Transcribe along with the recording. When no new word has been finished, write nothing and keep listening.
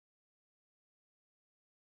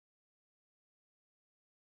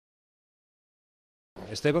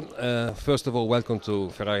Esteban, first of all, welcome to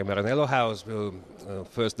Ferrari Maranello. How's the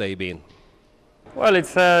first day been? Well,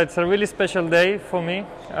 it's a really special day for me.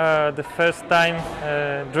 The first time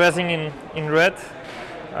dressing in red.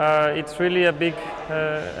 It's really a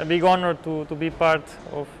big honor to be part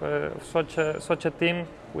of such a team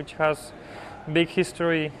which has big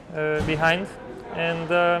history behind,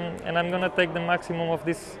 and I'm going to take the maximum of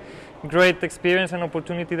this great experience and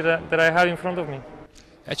opportunity that I have in front of me.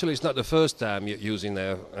 Actually, it's not the first time you're using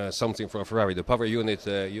something from Ferrari. The power unit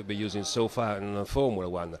you've been using so far in Formula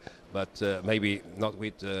One, but maybe not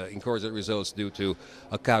with encouraging results due to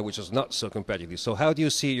a car which was not so competitive. So how do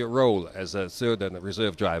you see your role as a third and a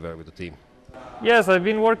reserve driver with the team? Yes, I've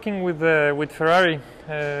been working with Ferrari,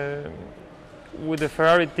 with the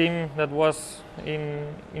Ferrari team that was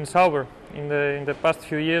in Sauber in the past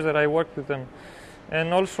few years that I worked with them,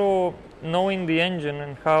 and also knowing the engine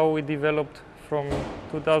and how it developed from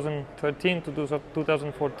 2013 to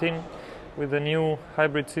 2014 with the new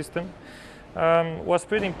hybrid system was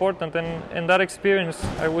pretty important, and that experience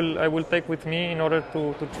I will take with me in order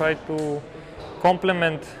to try to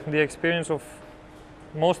complement the experience of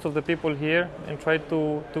most of the people here and try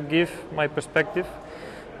to give my perspective,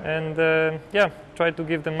 and try to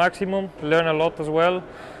give the maximum, learn a lot as well,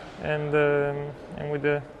 and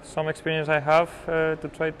with some experience I have to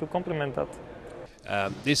try to complement that.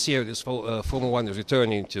 This year, Formula One is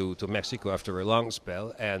returning to Mexico after a long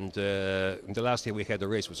spell, and in the last year we had a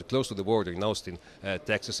race which was close to the border in Austin,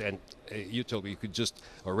 Texas, and you told me you could just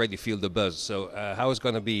already feel the buzz. So how is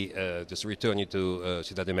going to be this returning to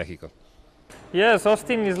Ciudad de Mexico? Yes,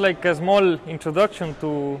 Austin is like a small introduction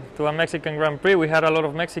to a Mexican Grand Prix. We had a lot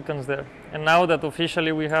of Mexicans there, and now that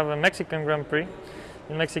officially we have a Mexican Grand Prix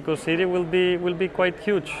in Mexico City, will be quite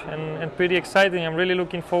huge and pretty exciting. I'm really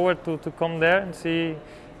looking forward to come there and see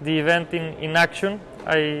the event in action.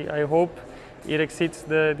 I hope it exceeds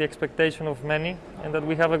the expectation of many and that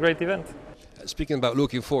we have a great event. Speaking about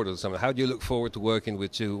looking forward to something, how do you look forward to working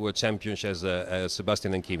with two world champions as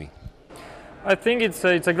Sebastian and Kimi? I think it's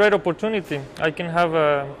a great opportunity. I can have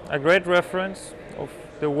a great reference of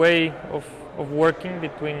the way of working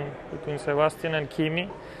between Sebastian and Kimi.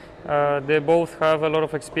 They both have a lot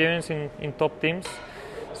of experience in top teams,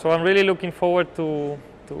 so I'm really looking forward to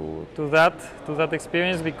that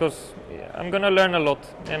experience, because I'm going to learn a lot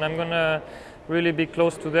and I'm going to really be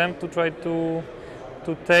close to them to try to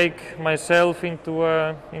take myself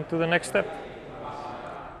into the next step.